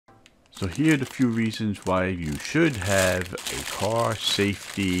So here are the few reasons why you should have a car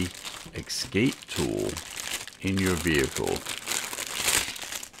safety escape tool in your vehicle.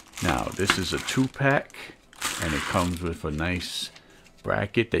 Now, this is a 2-pack, and it comes with a nice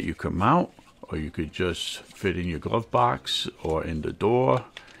bracket that you can mount, or you could just fit in your glove box or in the door,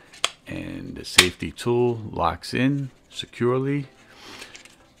 and the safety tool locks in securely.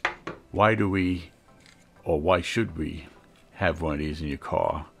 Why do we, or why should we have one of these in your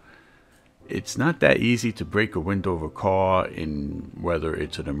car? It's not that easy to break a window of a car, in whether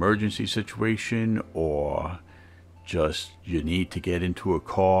it's an emergency situation or just you need to get into a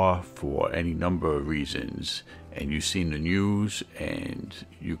car for any number of reasons, and you've seen the news and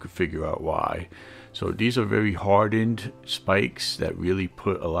you could figure out why. So these are very hardened spikes that really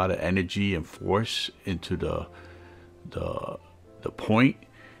put a lot of energy and force into the point.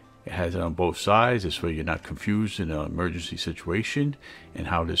 It has it on both sides. This way you're not confused in an emergency situation. And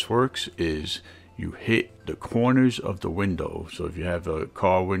how this works is you hit the corners of the window. So if you have a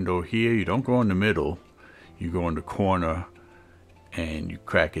car window here, you don't go in the middle. You go in the corner and you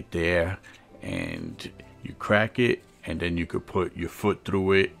crack it there, and you crack it, and then you could put your foot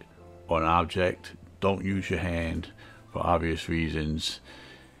through it or an object. Don't use your hand for obvious reasons.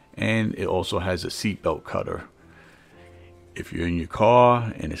 And it also has a seatbelt cutter. If you're in your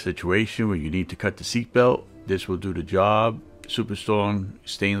car in a situation where you need to cut the seatbelt, this will do the job. Super strong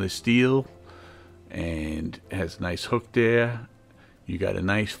stainless steel, and it has a nice hook there. You got a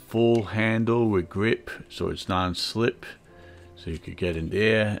nice full handle with grip, so it's non-slip, so you could get in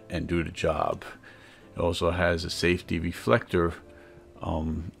there and do the job. It also has a safety reflector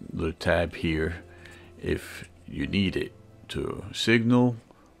little tab here if you need it to signal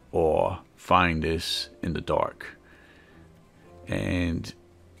or find this in the dark. And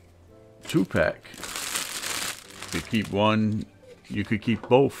 2-pack. You keep one, you could keep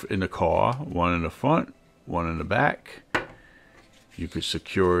both in the car, one in the front, one in the back. You could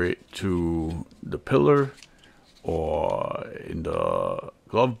secure it to the pillar or in the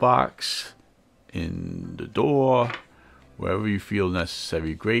glove box, in the door, wherever you feel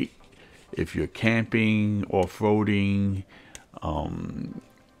necessary. Great if you're camping, off-roading,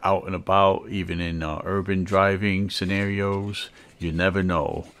 out and about, even in urban driving scenarios. You never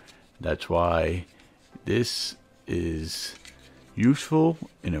know. That's why this is useful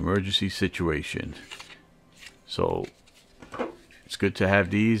in emergency situation. So it's good to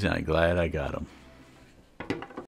have these, and I'm glad I got them.